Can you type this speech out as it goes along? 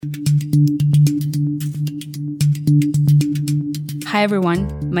Hi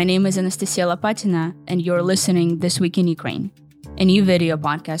everyone, my name is Anastasia Lopatina, and you're listening This Week in Ukraine, a new video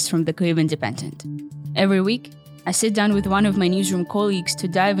podcast from the Kyiv Independent. Every week, I sit down with one of my newsroom colleagues to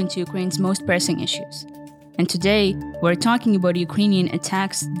dive into Ukraine's most pressing issues. And today, we're talking about Ukrainian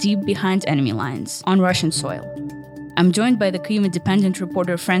attacks deep behind enemy lines on Russian soil. I'm joined by the Kyiv Independent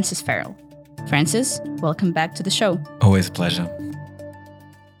reporter Francis Farrell. Francis, welcome back to the show. Always a pleasure.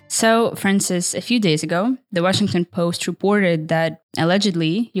 So, Francis, a few days ago, the Washington Post reported that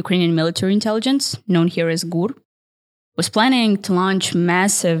allegedly Ukrainian military intelligence, known here as GUR, was planning to launch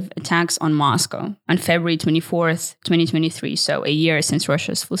massive attacks on Moscow on February 24th, 2023, so a year since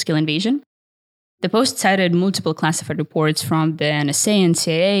Russia's full-scale invasion. The Post cited multiple classified reports from the NSA and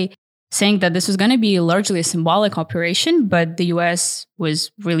CIA saying that this was going to be largely a symbolic operation, but the US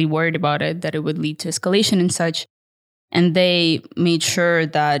was really worried about it, that it would lead to escalation and such. And they made sure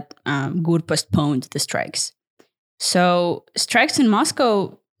that GUR postponed the strikes. So strikes in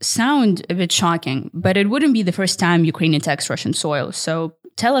Moscow sound a bit shocking, but it wouldn't be the first time Ukraine attacks Russian soil. So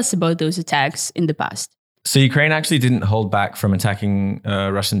tell us about those attacks in the past. So Ukraine actually didn't hold back from attacking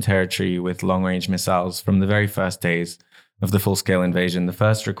Russian territory with long-range missiles from the very first days of the full-scale invasion. The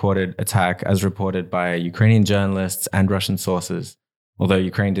first recorded attack, as reported by Ukrainian journalists and Russian sources, although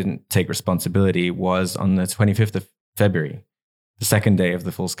Ukraine didn't take responsibility, was on the 25th of February, the second day of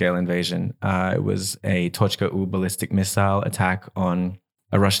the full-scale invasion. It was a Tochka-U ballistic missile attack on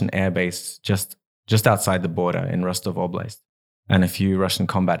a Russian airbase just outside the border in Rostov Oblast, and a few Russian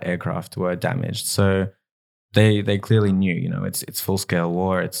combat aircraft were damaged. So they clearly knew, it's full-scale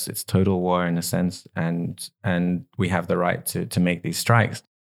war, it's total war in a sense, and we have the right to make these strikes.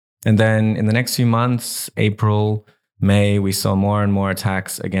 And then in the next few months, April, May, we saw more and more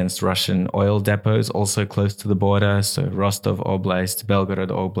attacks against Russian oil depots, also close to the border. So Rostov Oblast,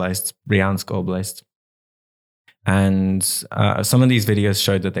 Belgorod Oblast, Bryansk Oblast. And some of these videos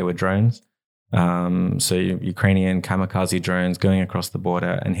showed that they were drones. So Ukrainian kamikaze drones going across the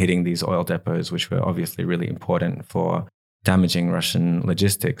border and hitting these oil depots, which were obviously really important for damaging Russian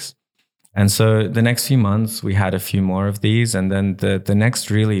logistics. And so the next few months, we had a few more of these. And then the next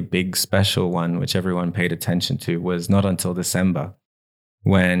really big special one, which everyone paid attention to, was not until December,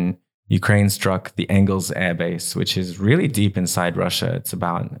 when Ukraine struck the Engels air base, which is really deep inside Russia. It's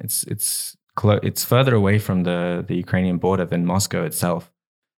further away from the Ukrainian border than Moscow itself.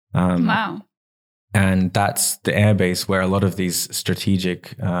 Wow. And that's the air base where a lot of these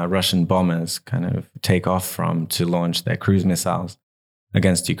strategic Russian bombers kind of take off from to launch their cruise missiles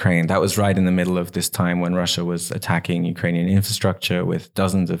against Ukraine. That was right in the middle of this time when Russia was attacking Ukrainian infrastructure with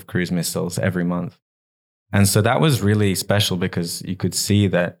dozens of cruise missiles every month. And so that was really special because you could see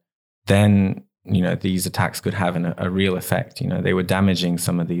that then, these attacks could have a real effect. They were damaging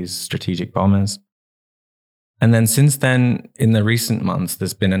some of these strategic bombers. And then since then, in the recent months,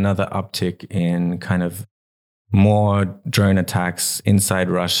 there's been another uptick in kind of more drone attacks inside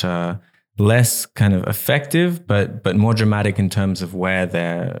Russia, less kind of effective, but more dramatic in terms of where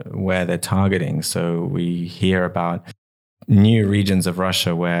they're targeting. So we hear about new regions of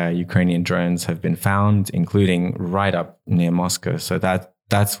Russia where Ukrainian drones have been found, including right up near Moscow. So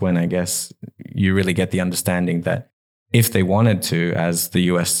that's when I guess you really get the understanding that if they wanted to, as the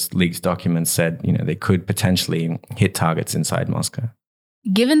US leaked documents said, they could potentially hit targets inside Moscow.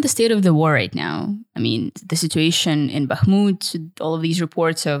 Given the state of the war right now, the situation in Bakhmut, all of these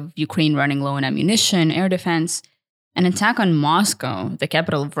reports of Ukraine running low on ammunition, air defense, an attack on Moscow, the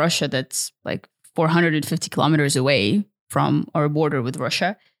capital of Russia that's like 450 kilometers away from our border with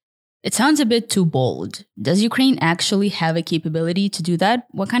Russia, it sounds a bit too bold. Does Ukraine actually have a capability to do that?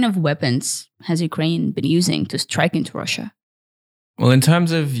 What kind of weapons has Ukraine been using to strike into Russia? Well, in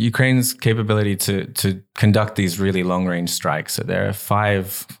terms of Ukraine's capability to conduct these really long-range strikes, so there are 5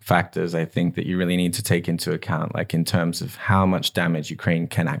 factors, I think, that you really need to take into account, like in terms of how much damage Ukraine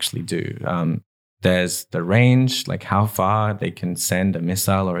can actually do. There's the range, like how far they can send a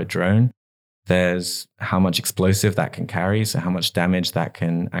missile or a drone. There's how much explosive that can carry, so how much damage that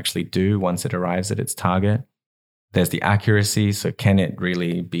can actually do once it arrives at its target. There's the accuracy, so can it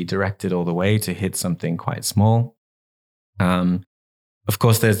really be directed all the way to hit something quite small? Of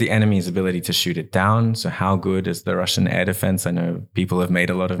course, there's the enemy's ability to shoot it down. So how good is the Russian air defense? I know people have made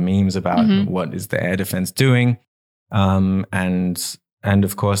a lot of memes about what is the air defense doing. And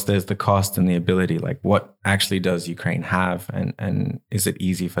of course, there's the cost and the ability, like what actually does Ukraine have? And is it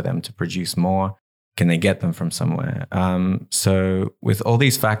easy for them to produce more? Can they get them from somewhere? So with all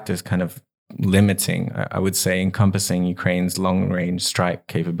these factors kind of limiting, I would say, encompassing Ukraine's long-range strike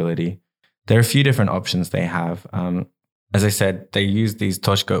capability, there are a few different options they have. As I said, they used these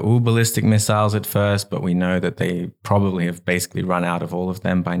Toshka-U ballistic missiles at first, but we know that they probably have basically run out of all of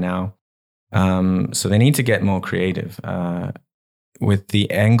them by now. So they need to get more creative. With the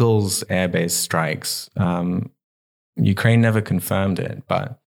Engels airbase strikes, Ukraine never confirmed it,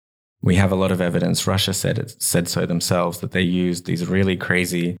 but we have a lot of evidence. Russia said so themselves, that they used these really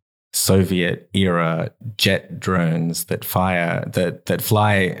crazy Soviet-era jet drones that fly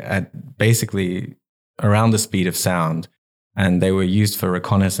at basically around the speed of sound, and they were used for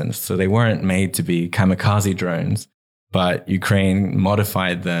reconnaissance. So they weren't made to be kamikaze drones, but Ukraine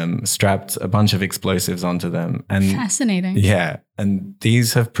modified them, strapped a bunch of explosives onto them. And fascinating. Yeah, and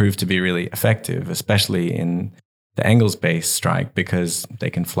these have proved to be really effective, especially in the Engels base strike, because they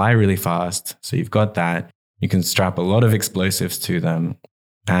can fly really fast. So you've got that. You can strap a lot of explosives to them,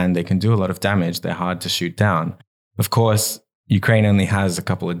 and they can do a lot of damage. They're hard to shoot down. Of course, Ukraine only has a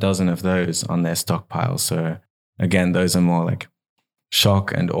couple of dozen of those on their stockpile. So again, those are more like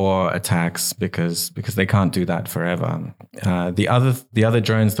shock and awe attacks because they can't do that forever. The other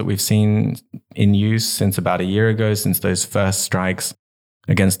drones that we've seen in use since about a year ago, since those first strikes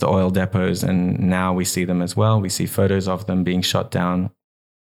against the oil depots, and now we see them as well. We see photos of them being shot down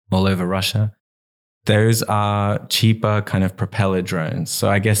all over Russia. Those are cheaper kind of propeller drones. So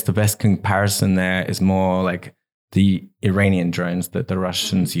I guess the best comparison there is more like the Iranian drones that the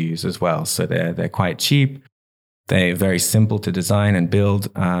Russians use as well. So they're quite cheap. They're very simple to design and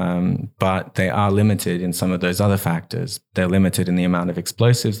build, but they are limited in some of those other factors. They're limited in the amount of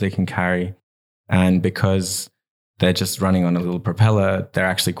explosives they can carry. And because they're just running on a little propeller, they're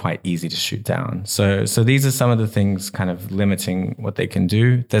actually quite easy to shoot down. So these are some of the things kind of limiting what they can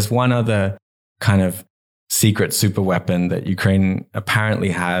do. There's one other kind of secret super weapon that Ukraine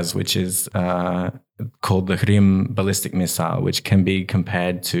apparently has, which is called the Hrim ballistic missile, which can be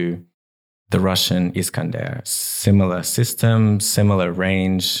compared to the Russian Iskander. Similar system, similar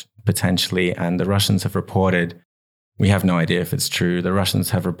range, potentially. And the Russians have reported, we have no idea if it's true, the Russians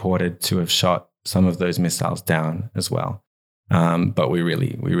have reported to have shot some of those missiles down as well. But we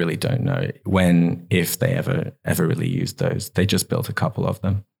really don't know if they ever really used those. They just built a couple of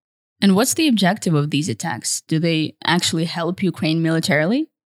them. And what's the objective of these attacks? Do they actually help Ukraine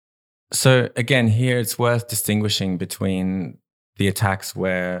militarily? So again, here it's worth distinguishing between the attacks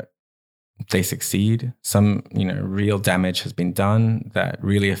where they succeed. Some, real damage has been done that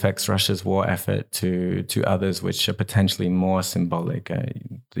really affects Russia's war effort, to others which are potentially more symbolic.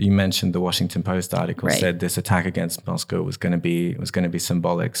 You mentioned the Washington Post article said this attack against Moscow was going to be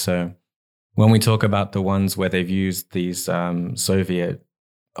symbolic. So when we talk about the ones where they've used these old Soviet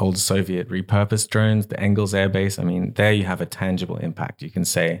repurposed drones, the Engels Air Base, there you have a tangible impact. You can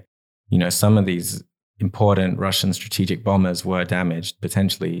say, some of these important Russian strategic bombers were damaged,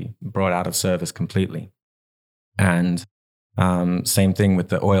 potentially brought out of service completely. And same thing with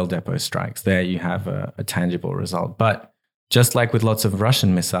the oil depot strikes. There you have a tangible result. But just like with lots of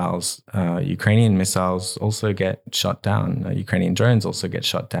Russian missiles, Ukrainian missiles also get shot down. Ukrainian drones also get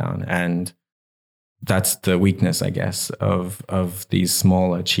shot down. And that's the weakness, I guess, of these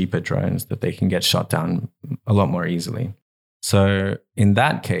smaller, cheaper drones, that they can get shot down a lot more easily. So in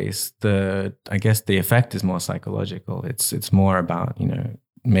that case, I guess the effect is more psychological. It's more about,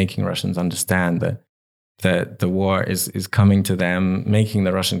 making Russians understand that the war is coming to them, making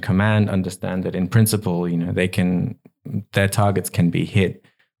the Russian command understand that in principle, their targets can be hit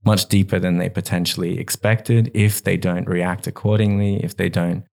much deeper than they potentially expected if they don't react accordingly, if they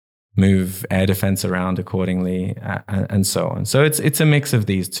don't move air defense around accordingly, and so on. So it's a mix of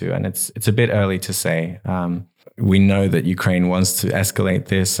these two, and it's a bit early to say. We know that Ukraine wants to escalate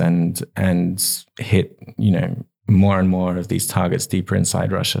this and hit, more and more of these targets deeper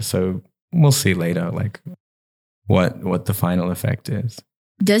inside Russia. So we'll see later, what the final effect is.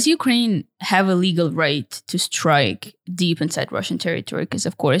 Does Ukraine have a legal right to strike deep inside Russian territory? Because,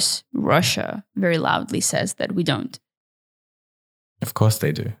 of course, Russia very loudly says that we don't. Of course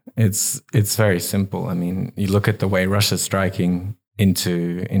they do. It's very simple. You look at the way Russia's striking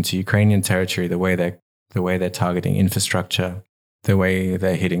into Ukrainian territory, the way they're targeting infrastructure, the way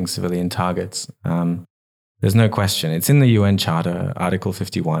they're hitting civilian targets. There's no question. It's in the UN Charter, Article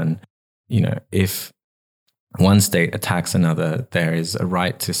 51. If one state attacks another, there is a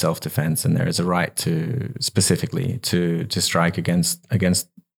right to self-defense, and there is a right to specifically to strike against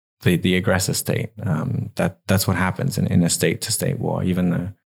the aggressor state. That's what happens in a state-to-state war, even though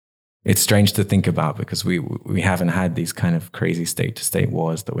it's strange to think about because we haven't had these kind of crazy state-to-state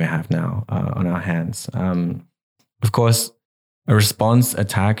wars that we have now on our hands. Of course, a response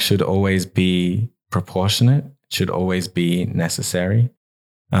attack should always be proportionate, should always be necessary.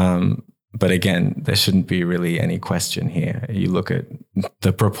 But again, there shouldn't be really any question here. You look at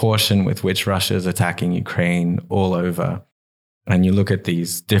the proportion with which Russia is attacking Ukraine all over, and you look at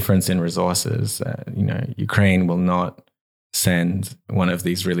these difference in resources. Ukraine will not send one of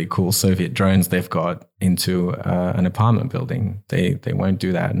these really cool Soviet drones they've got into an apartment building. They won't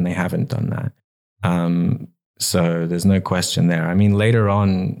do that, and they haven't done that. So there's no question there. I mean, later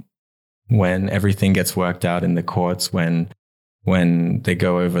on, when everything gets worked out in the courts, when they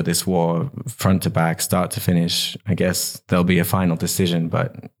go over this war front to back, start to finish, I guess there'll be a final decision.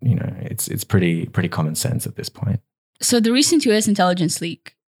 But it's pretty common sense at this point. So the recent U.S. intelligence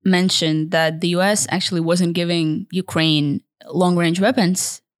leak mentioned that the U.S. actually wasn't giving Ukraine long-range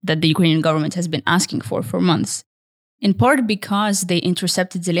weapons that the Ukrainian government has been asking for months, in part because they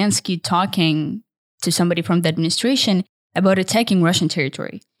intercepted Zelensky talking to somebody from the administration about attacking Russian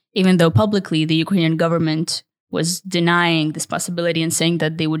territory, even though publicly the Ukrainian government was denying this possibility and saying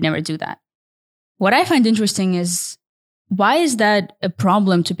that they would never do that. What I find interesting is, why is that a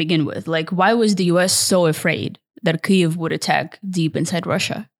problem to begin with? Like, why was the US so afraid that Kyiv would attack deep inside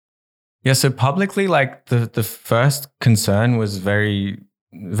Russia? Yeah, so publicly, like the first concern was very,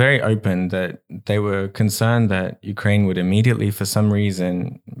 very open, that they were concerned that Ukraine would immediately, for some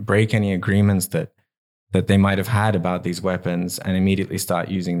reason, break any agreements that they might have had about these weapons and immediately start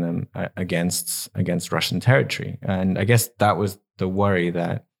using them against Russian territory. And I guess that was the worry,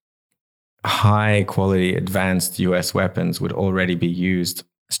 that high quality advanced US weapons would already be used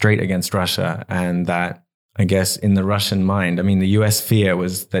straight against Russia. And that, I guess, in the Russian mind, I mean, the US fear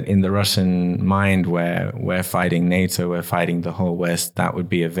was that in the Russian mind, where we're fighting NATO, we're fighting the whole West, that would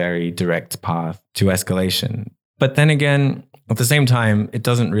be a very direct path to escalation. But then again, at the same time, it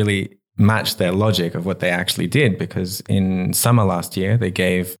doesn't really match their logic of what they actually did, because in summer last year, they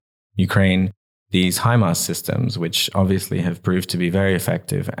gave Ukraine these HIMARS systems, which obviously have proved to be very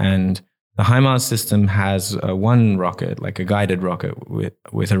effective. And the HIMARS system has one rocket, like a guided rocket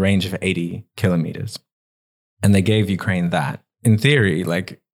with a range of 80 kilometers. And they gave Ukraine that. In theory,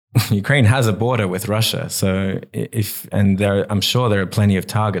 like, Ukraine has a border with Russia. So I'm sure there are plenty of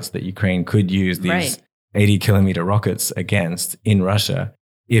targets that Ukraine could use these 80 kilometer rockets against in Russia,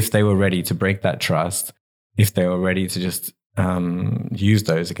 if they were ready to break that trust, if they were ready to just use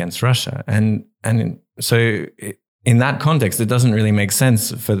those against Russia. And so in that context, it doesn't really make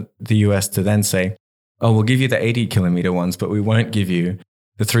sense for the US to then say, oh, we'll give you the 80 kilometer ones, but we won't give you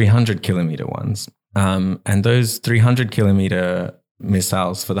the 300 kilometer ones. And those 300 kilometer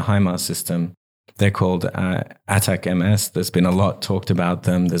missiles for the HIMARS system, they're called Attack-MS. There's been a lot talked about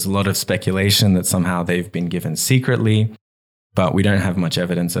them. There's a lot of speculation that somehow they've been given secretly, but we don't have much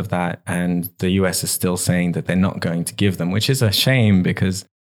evidence of that. And the US is still saying that they're not going to give them, which is a shame, because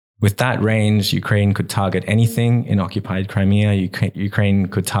with that range, Ukraine could target anything in occupied Crimea. Ukraine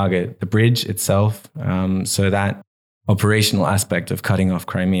could target the bridge itself. So that operational aspect of cutting off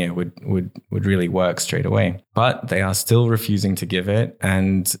Crimea would really work straight away. But they are still refusing to give it.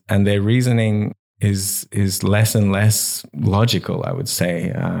 And their reasoning is less and less logical, I would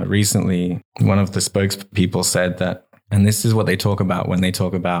say. Recently, one of the spokespeople said that, and this is what they talk about when they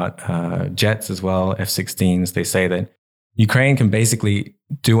talk about jets as well, F-16s. They say that Ukraine can basically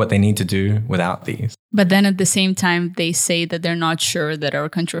do what they need to do without these. But then at the same time, they say that they're not sure that our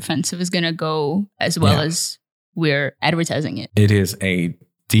counteroffensive is going to go as well as we're advertising it. It is a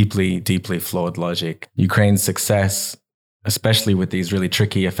deeply, deeply flawed logic. Ukraine's success, especially with these really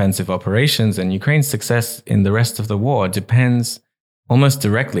tricky offensive operations, and Ukraine's success in the rest of the war depends almost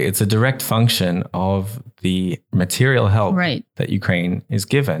directly. It's a direct function of the material help that Ukraine is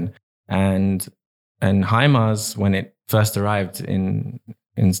given. And HIMARS, when it first arrived in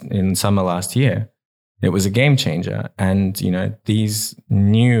summer last year, it was a game changer. And, these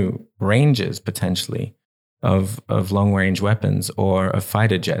new ranges potentially of long-range weapons or of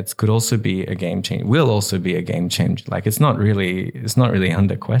fighter jets could also be a game changer, will also be a game changer. Like, it's not really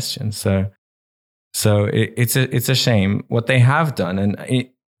under question. So it's a shame what they have done. And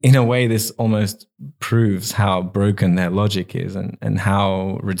in a way, this almost proves how broken their logic is and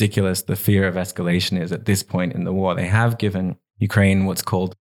how ridiculous the fear of escalation is at this point in the war. They have given Ukraine what's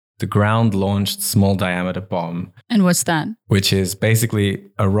called the ground-launched small-diameter bomb. And what's that? Which is basically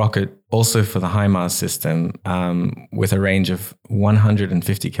a rocket also for the HIMARS system with a range of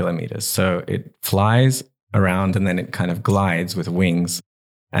 150 kilometers. So it flies around and then it kind of glides with wings.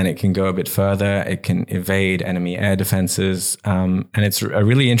 And it can go a bit further. It can evade enemy air defenses. And it's a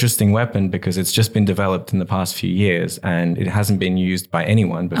really interesting weapon because it's just been developed in the past few years and it hasn't been used by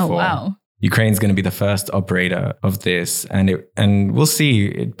anyone before. Oh, wow. Ukraine's going to be the first operator of this, and we'll see.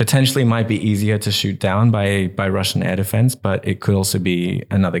 It potentially might be easier to shoot down by Russian air defense, but it could also be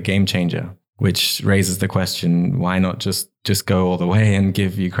another game changer, which raises the question: why not just go all the way and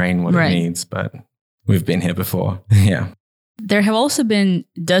give Ukraine what it needs? But we've been here before, yeah. There have also been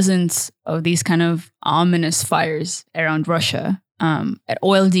dozens of these kind of ominous fires around Russia. At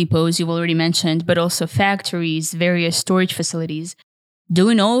oil depots, you've already mentioned, but also factories, various storage facilities. Do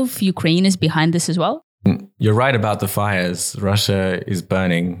we know if Ukraine is behind this as well? You're right about the fires. Russia is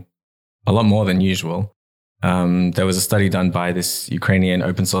burning a lot more than usual. There was a study done by this Ukrainian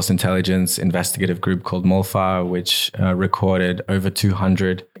open source intelligence investigative group called MOLFAR, which recorded over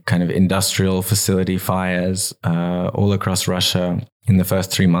 200 kind of industrial facility fires all across Russia in the first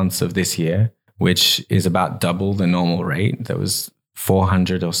 3 months of this year, which is about double the normal rate. There was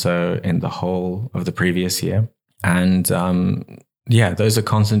 400 or so in the whole of the previous year. And those are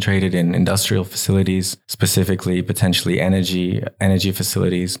concentrated in industrial facilities, specifically potentially energy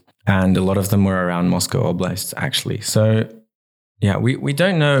facilities. And a lot of them were around Moscow Oblast, actually. So, yeah, we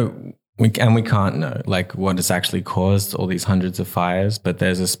don't know, we can't know, like, what has actually caused all these hundreds of fires, but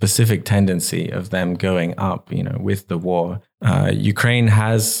there's a specific tendency of them going up, with the war. Ukraine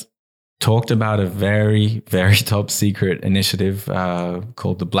has talked about a very, very top secret initiative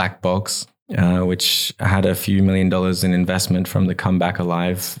called the Black Box, which had a few $1 million in investment from the Come Back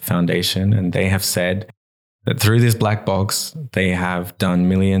Alive Foundation. And they have said that through this black box, they have done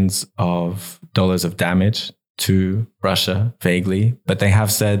millions of dollars of damage to Russia, vaguely. But they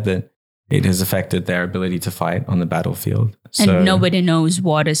have said that it has affected their ability to fight on the battlefield. And nobody knows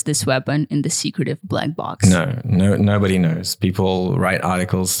what is this weapon in the secretive black box. No, nobody knows. People write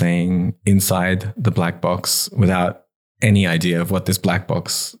articles saying inside the black box without any idea of what this black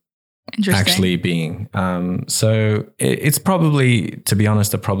box actually being. So it's probably, to be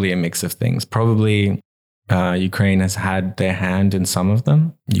honest, probably a mix of things. Probably Ukraine has had their hand in some of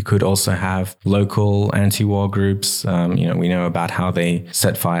them. You could also have local anti-war groups. We know about how they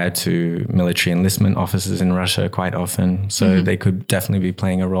set fire to military enlistment officers in Russia quite often. So they could definitely be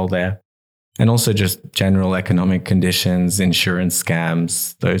playing a role there. And also just general economic conditions, insurance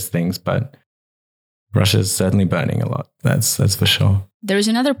scams, those things. But Russia's certainly burning a lot. That's for sure. There's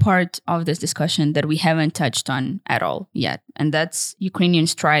another part of this discussion that we haven't touched on at all yet, and that's Ukrainian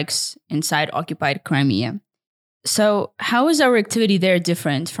strikes inside occupied Crimea. So how is our activity there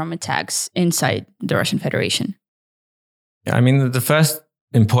different from attacks inside the Russian Federation? I mean, the first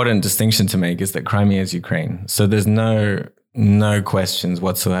important distinction to make is that Crimea is Ukraine. So there's no questions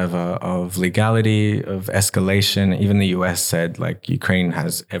whatsoever of legality, of escalation. Even the US said, like, Ukraine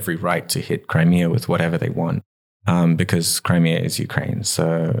has every right to hit Crimea with whatever they want. Because Crimea is Ukraine.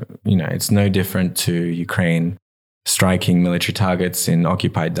 So, it's no different to Ukraine striking military targets in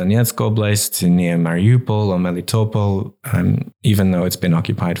occupied Donetsk Oblast, near Mariupol or Melitopol, even though it's been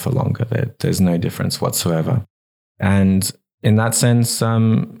occupied for longer. There's no difference whatsoever. And in that sense,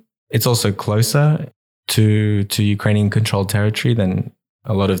 it's also closer to Ukrainian-controlled territory than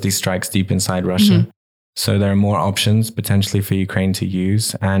a lot of these strikes deep inside Russia. So there are more options potentially for Ukraine to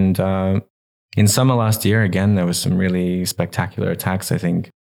use. And in summer last year, again, there was some really spectacular attacks. I think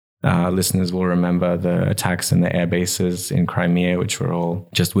listeners will remember the attacks in the air bases in Crimea, which were all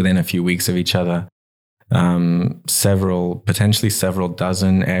just within a few weeks of each other. Potentially several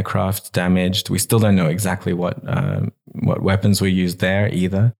dozen aircraft damaged. We still don't know exactly what weapons were used there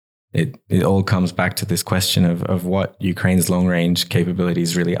either. It all comes back to this question of what Ukraine's long-range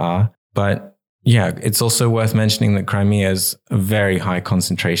capabilities really are. But yeah, it's also worth mentioning that Crimea is a very high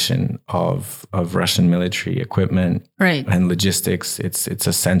concentration of Russian military equipment and logistics. It's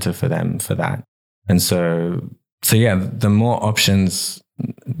a center for them for that. And so yeah, the more options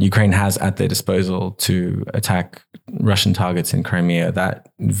Ukraine has at their disposal to attack Russian targets in Crimea, that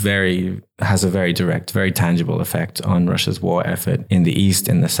has a very direct, very tangible effect on Russia's war effort in the east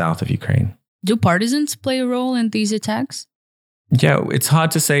and the south of Ukraine. Do partisans play a role in these attacks? Yeah, it's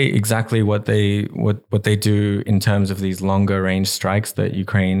hard to say exactly what they do in terms of these longer range strikes that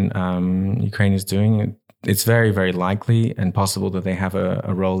Ukraine is doing. It's very, very likely and possible that they have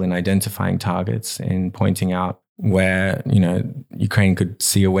a role in identifying targets, in pointing out where Ukraine could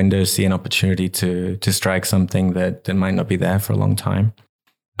see a window, see an opportunity to strike something that might not be there for a long time.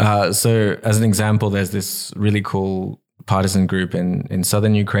 So, as an example, there's this really cool partisan group in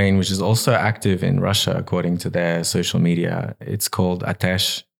southern Ukraine, which is also active in Russia, according to their social media. It's called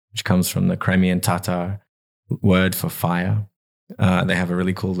Atesh, which comes from the Crimean Tatar word for fire. They have a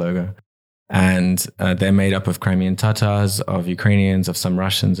really cool logo. And they're made up of Crimean Tatars, of Ukrainians, of some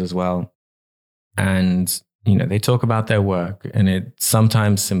Russians as well. And they talk about their work, and it's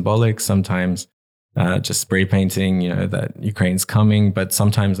sometimes symbolic, sometimes just spray painting, that Ukraine's coming, but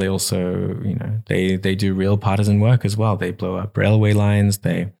sometimes they also, they do real partisan work as well. They blow up railway lines.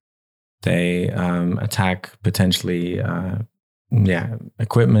 They attack potentially,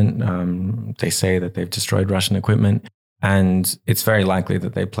 equipment. They say that they've destroyed Russian equipment, and it's very likely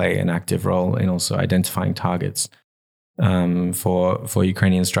that they play an active role in also identifying targets for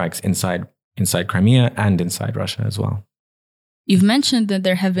Ukrainian strikes inside Crimea and inside Russia as well. You've mentioned that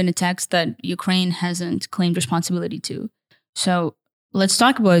there have been attacks that Ukraine hasn't claimed responsibility to. So let's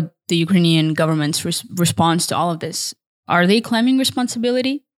talk about the Ukrainian government's response to all of this. Are they claiming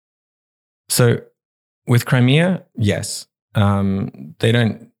responsibility? So with Crimea, yes. They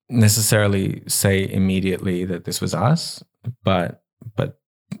don't necessarily say immediately that this was us, but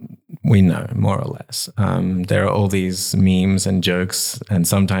we know more or less. There are all these memes and jokes, and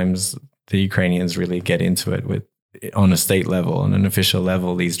sometimes the Ukrainians really get into it on a state level, on an official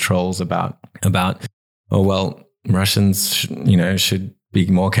level, these trolls about Russians should be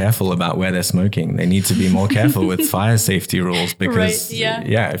more careful about where they're smoking. They need to be more careful with fire safety rules because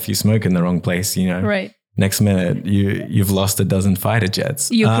if you smoke in the wrong place, right. Next minute, you've lost a dozen fighter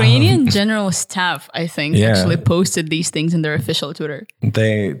jets. Ukrainian general staff, I think, actually posted these things in their official Twitter.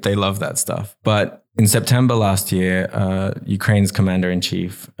 They love that stuff. But in September last year, Ukraine's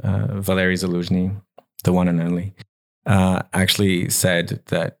commander-in-chief, Valery Zaluzhny, the one and only, actually said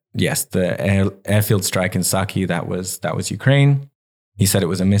that, yes, the airfield strike in Saki, that was Ukraine. He said it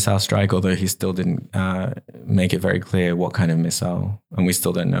was a missile strike, although he still didn't make it very clear what kind of missile, and we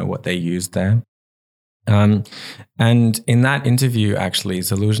still don't know what they used there. And in that interview, actually,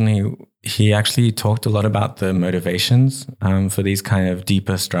 Zaluzhny, he actually talked a lot about the motivations for these kind of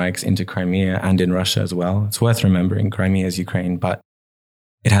deeper strikes into Crimea and in Russia as well. It's worth remembering Crimea is Ukraine, but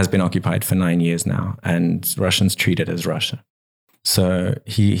it has been occupied for 9 years now, and Russians treat it as Russia. So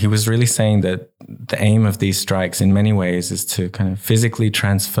he was really saying that the aim of these strikes in many ways is to kind of physically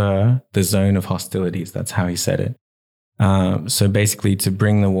transfer the zone of hostilities. That's how he said it. So basically to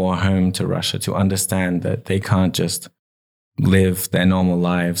bring the war home to Russia, to understand that they can't just live their normal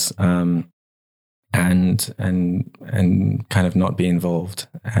lives and kind of not be involved.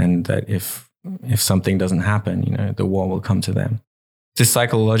 And that if something doesn't happen, the war will come to them. This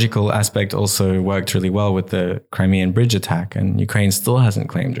psychological aspect also worked really well with the Crimean bridge attack, and Ukraine still hasn't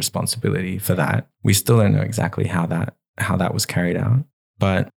claimed responsibility for that. We still don't know exactly how that was carried out.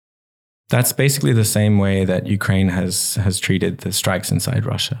 But that's basically the same way that Ukraine has treated the strikes inside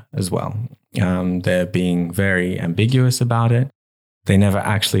Russia as well. They're being very ambiguous about it. They never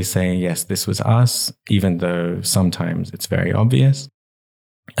actually say, yes, this was us, even though sometimes it's very obvious.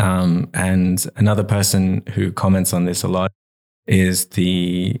 And another person who comments on this a lot is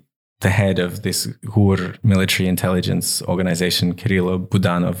the head of this GUR military intelligence organization, Kirilo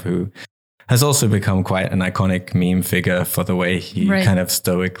Budanov, who has also become quite an iconic meme figure for the way he kind of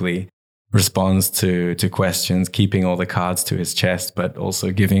stoically responds to questions, keeping all the cards to his chest, but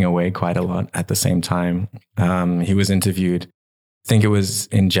also giving away quite a lot at the same time. He was interviewed, I think it was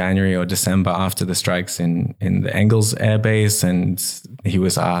in January or December after the strikes in the Engels Air Base, and he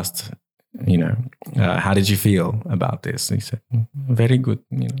was asked, how did you feel about this? And he said, very good,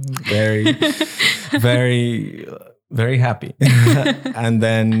 very, very, very happy. and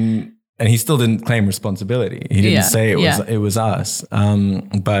he still didn't claim responsibility. He didn't say it was us.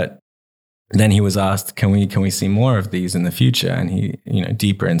 But then he was asked, can we see more of these in the future? And he,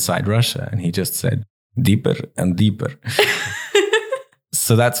 deeper inside Russia. And he just said, deeper and deeper.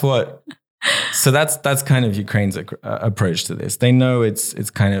 So that's kind of Ukraine's approach to this. They know it's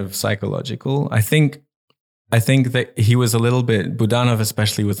kind of psychological. I think that he was a little bit, Budanov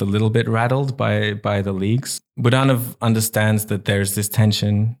especially, was a little bit rattled by the leaks. Budanov understands that there's this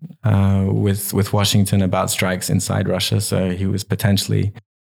tension with Washington about strikes inside Russia. So he was potentially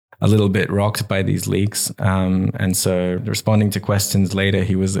a little bit rocked by these leaks. And so responding to questions later,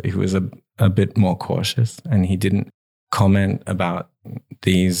 he was a bit more cautious, and he didn't comment about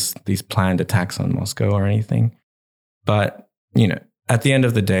these planned attacks on Moscow or anything. But, at the end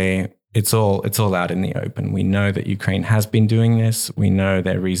of the day, it's all out in the open. We know that Ukraine has been doing this. We know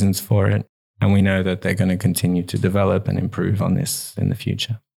their reasons for it. And we know that they're going to continue to develop and improve on this in the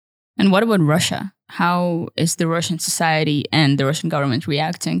future. And what about Russia? How is the Russian society and the Russian government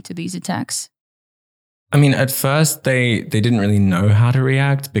reacting to these attacks? I mean, at first, they didn't really know how to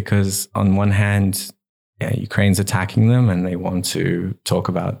react because on one hand, Ukraine's attacking them and they want to talk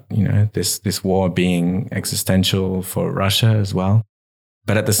about, this war being existential for Russia as well.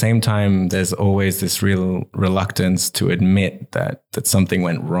 But at the same time, there's always this real reluctance to admit that something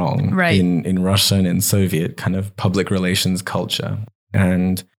went wrong in Russian and Soviet kind of public relations culture.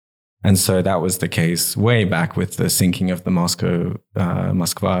 And so that was the case way back with the sinking of the Moskva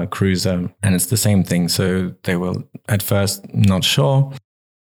cruiser. And it's the same thing. So they were at first not sure.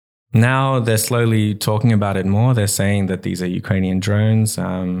 Now they're slowly talking about it more. They're saying that these are Ukrainian drones,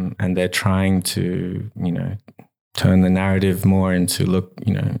 and they're trying to, turn the narrative more into, look,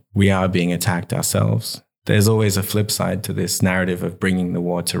 we are being attacked ourselves. There's always a flip side to this narrative of bringing the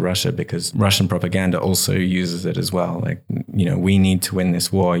war to Russia, because Russian propaganda also uses it as well. Like, we need to win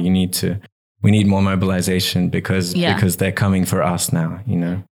this war. We need more mobilization because they're coming for us now,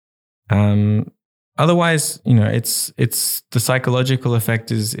 Otherwise, it's the psychological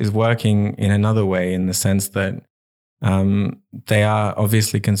effect is working in another way, in the sense that they are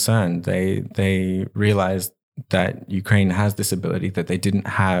obviously concerned. They realize that Ukraine has this ability that they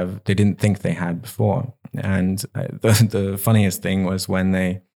didn't think they had before. And the funniest thing was when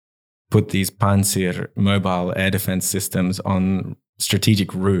they put these Pantsir mobile air defense systems on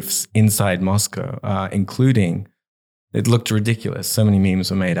strategic roofs inside Moscow, including, it looked ridiculous. So many memes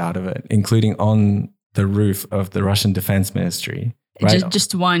were made out of it, including on the roof of the Russian Defense Ministry. Right?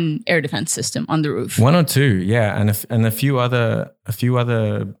 Just one air defense system on the roof. One or two, yeah, and a few other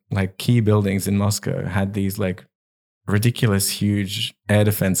like key buildings in Moscow had these like ridiculous huge air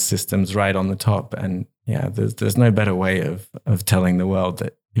defense systems right on the top. And yeah, there's no better way of telling the world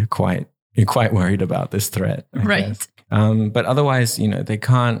that you're quite worried about this threat, I guess. But otherwise, they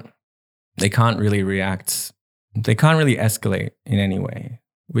can't really react. They can't really escalate in any way.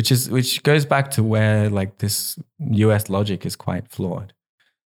 Which goes back to where like this US logic is quite flawed,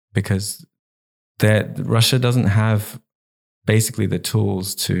 because Russia doesn't have basically the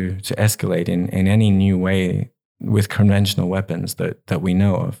tools to escalate in any new way with conventional weapons that we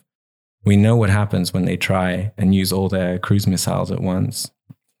know of. We know what happens when they try and use all their cruise missiles at once.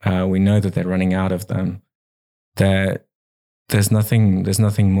 We know that they're running out of them. There's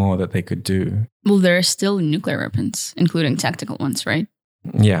nothing more that they could do. Well, there are still nuclear weapons, including tactical ones, right?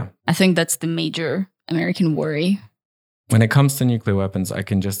 Yeah. I think that's the major American worry. When it comes to nuclear weapons, I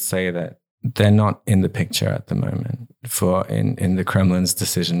can just say that they're not in the picture at the moment in the Kremlin's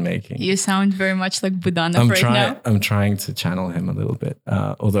decision making. You sound very much like Budanov now. I'm trying to channel him a little bit,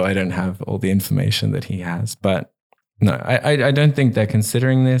 although I don't have all the information that he has. But no, I don't think they're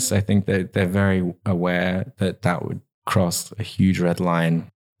considering this. I think that they're very aware that would cross a huge red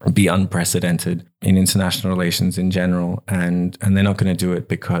line, be unprecedented in international relations in general, and they're not going to do it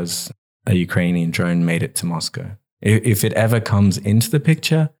because a Ukrainian drone made it to Moscow. If it ever comes into the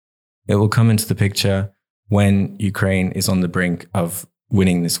picture, it will come into the picture when Ukraine is on the brink of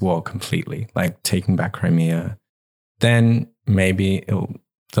winning this war completely, like taking back Crimea. Then maybe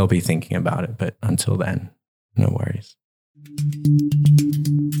they'll be thinking about it, but until then, no worries.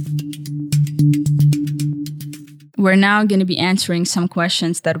 We're now going to be answering some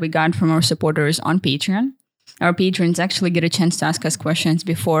questions that we got from our supporters on Patreon. Our patrons actually get a chance to ask us questions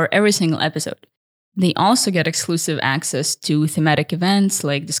before every single episode. They also get exclusive access to thematic events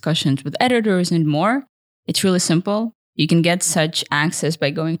like discussions with editors and more. It's really simple. You can get such access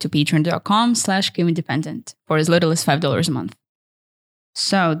by going to patreon.com/KievIndependent for as little as $5 a month.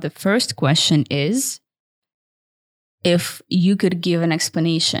 So the first question is, if you could give an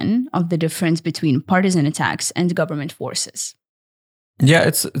explanation of the difference between partisan attacks and government forces. Yeah,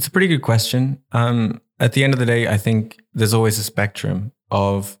 it's a pretty good question. At the end of the day, I think there's always a spectrum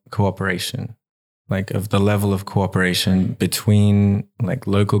of cooperation, like of the level of cooperation between like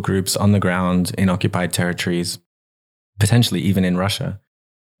local groups on the ground in occupied territories, potentially even in Russia.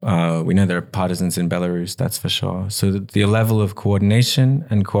 We know there are partisans in Belarus, that's for sure. So the level of coordination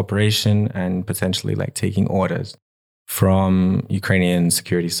and cooperation and potentially like taking orders from Ukrainian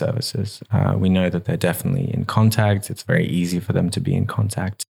security services. We know that they're definitely in contact. It's very easy for them to be in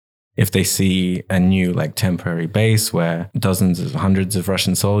contact. If they see a new like temporary base where hundreds of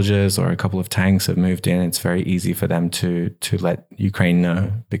Russian soldiers or a couple of tanks have moved in, it's very easy for them to let Ukraine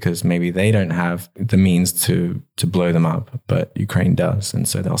know, because maybe they don't have the means to blow them up, but Ukraine does. And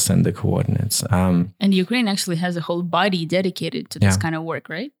so they'll send the coordinates. And Ukraine actually has a whole body dedicated to this kind of work,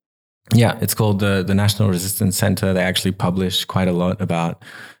 right? Yeah, it's called the National Resistance Center. They actually publish quite a lot about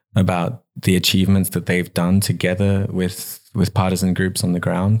the achievements that they've done together with partisan groups on the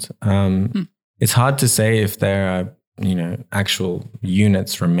ground. It's hard to say if there are, actual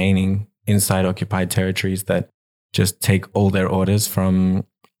units remaining inside occupied territories that just take all their orders from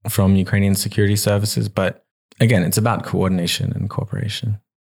Ukrainian security services. But again, it's about coordination and cooperation.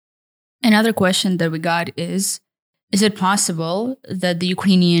 Another question that we got is, Is it possible that the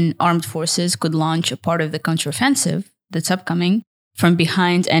Ukrainian armed forces could launch a part of the counteroffensive that's upcoming from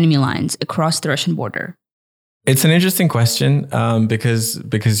behind enemy lines across the Russian border? It's an interesting question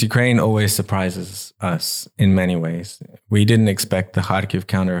because Ukraine always surprises us in many ways. We didn't expect the Kharkiv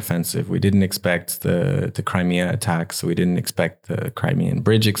counteroffensive. We didn't expect the Crimea attacks. We didn't expect the Crimean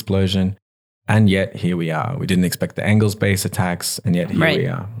bridge explosion. And yet here we are. We didn't expect the Engels base attacks. And yet here we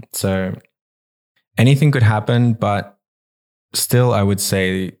are. So anything could happen, but still I would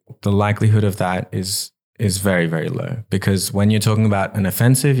say the likelihood of that is very, very low. Because when you're talking about an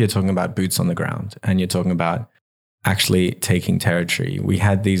offensive, you're talking about boots on the ground and you're talking about actually taking territory. We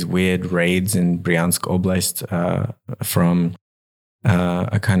had these weird raids in Bryansk Oblast from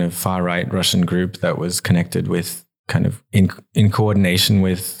a kind of far-right Russian group that was connected with kind of in coordination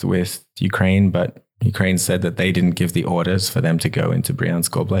with Ukraine, but Ukraine said that they didn't give the orders for them to go into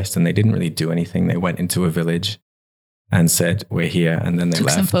Bryansk Oblast and they didn't really do anything. They went into a village and said, we're here, and then they took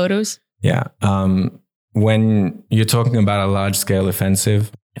left. Some photos. Yeah. When you're talking about a large-scale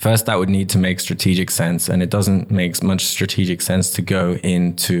offensive, first that would need to make strategic sense, and it doesn't make much strategic sense to go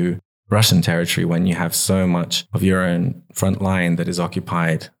into Russian territory when you have so much of your own front line that is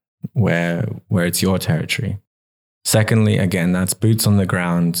occupied where it's your territory. Secondly, again, that's boots on the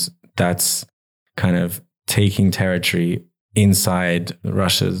ground. That's kind of taking territory inside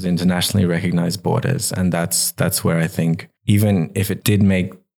Russia's internationally recognized borders, and that's where I think, even if it did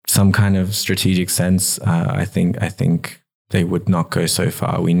make some kind of strategic sense, I think they would not go so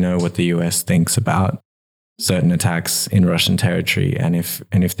far. We know what the US thinks about certain attacks in Russian territory, and if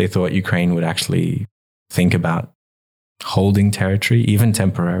they thought Ukraine would actually think about holding territory, even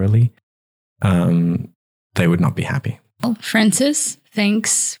temporarily, they would not be happy. Well, Francis,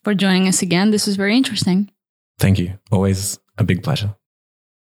 thanks for joining us again. This was very interesting. Thank you. Always a big pleasure.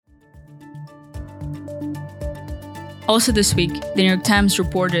 Also this week, the New York Times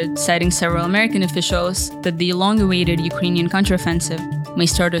reported, citing several American officials, that the long-awaited Ukrainian counteroffensive may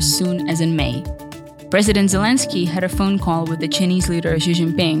start as soon as in May. President Zelensky had a phone call with the Chinese leader Xi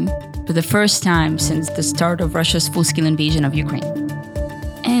Jinping for the first time since the start of Russia's full-scale invasion of Ukraine.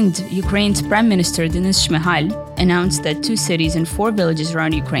 And Ukraine's Prime Minister Denis Shmyhal announced that 2 cities and 4 villages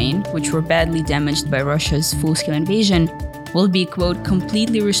around Ukraine, which were badly damaged by Russia's full-scale invasion, will be, quote,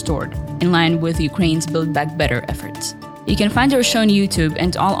 completely restored, in line with Ukraine's Build Back Better efforts. You can find our show on YouTube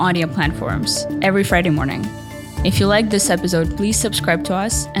and all audio platforms every Friday morning. If you like this episode, please subscribe to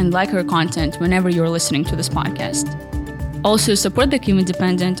us and like our content whenever you're listening to this podcast. Also, support the Kyiv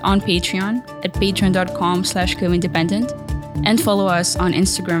Independent on Patreon at patreon.com/KyivIndependent and follow us on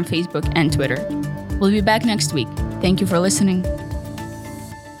Instagram, Facebook, and Twitter. We'll be back next week. Thank you for listening.